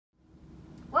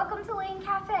Lane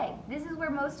Cafe. This is where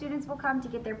most students will come to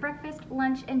get their breakfast,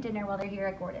 lunch, and dinner while they're here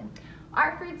at Gordon.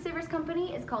 Our food service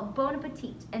company is called Bon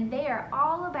Appetit, and they are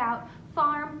all about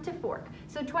farm to fork.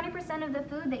 So 20% of the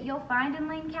food that you'll find in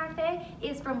Lane Cafe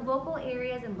is from local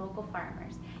areas and local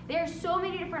farmers. There are so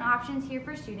many different options here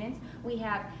for students. We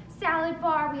have salad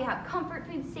bar, we have comfort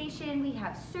food station, we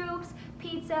have soups,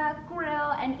 pizza,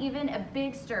 grill, and even a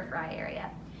big stir fry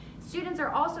area. Students are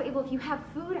also able, if you have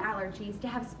food allergies, to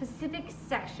have specific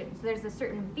sections. So there's a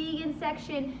certain vegan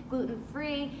section,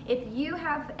 gluten-free. If you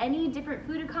have any different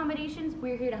food accommodations,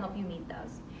 we're here to help you meet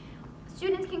those.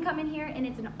 Students can come in here and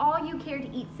it's an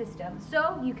all-you-care-to-eat system.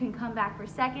 So you can come back for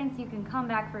seconds, you can come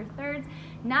back for thirds,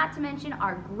 not to mention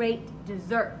our great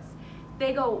desserts.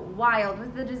 They go wild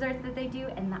with the desserts that they do,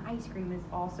 and the ice cream is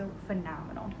also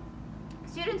phenomenal.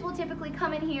 Students will typically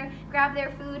come in here, grab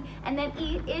their food, and then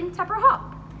eat in Tupper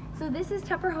Hall. So this is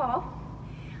Tupper Hall.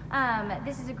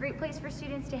 This is a great place for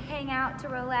students to hang out, to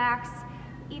relax,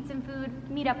 eat some food,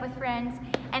 meet up with friends.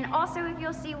 And also, if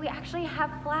you'll see, we actually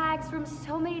have flags from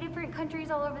so many different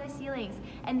countries all over the ceilings.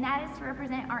 And that is to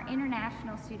represent our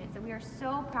international students that we are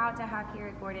so proud to have here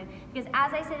at Gordon. Because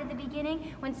as I said at the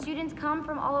beginning, when students come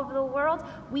from all over the world,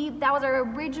 that was our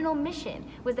original mission,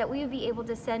 was that we would be able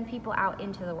to send people out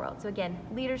into the world. So again,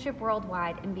 leadership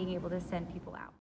worldwide and being able to send people out.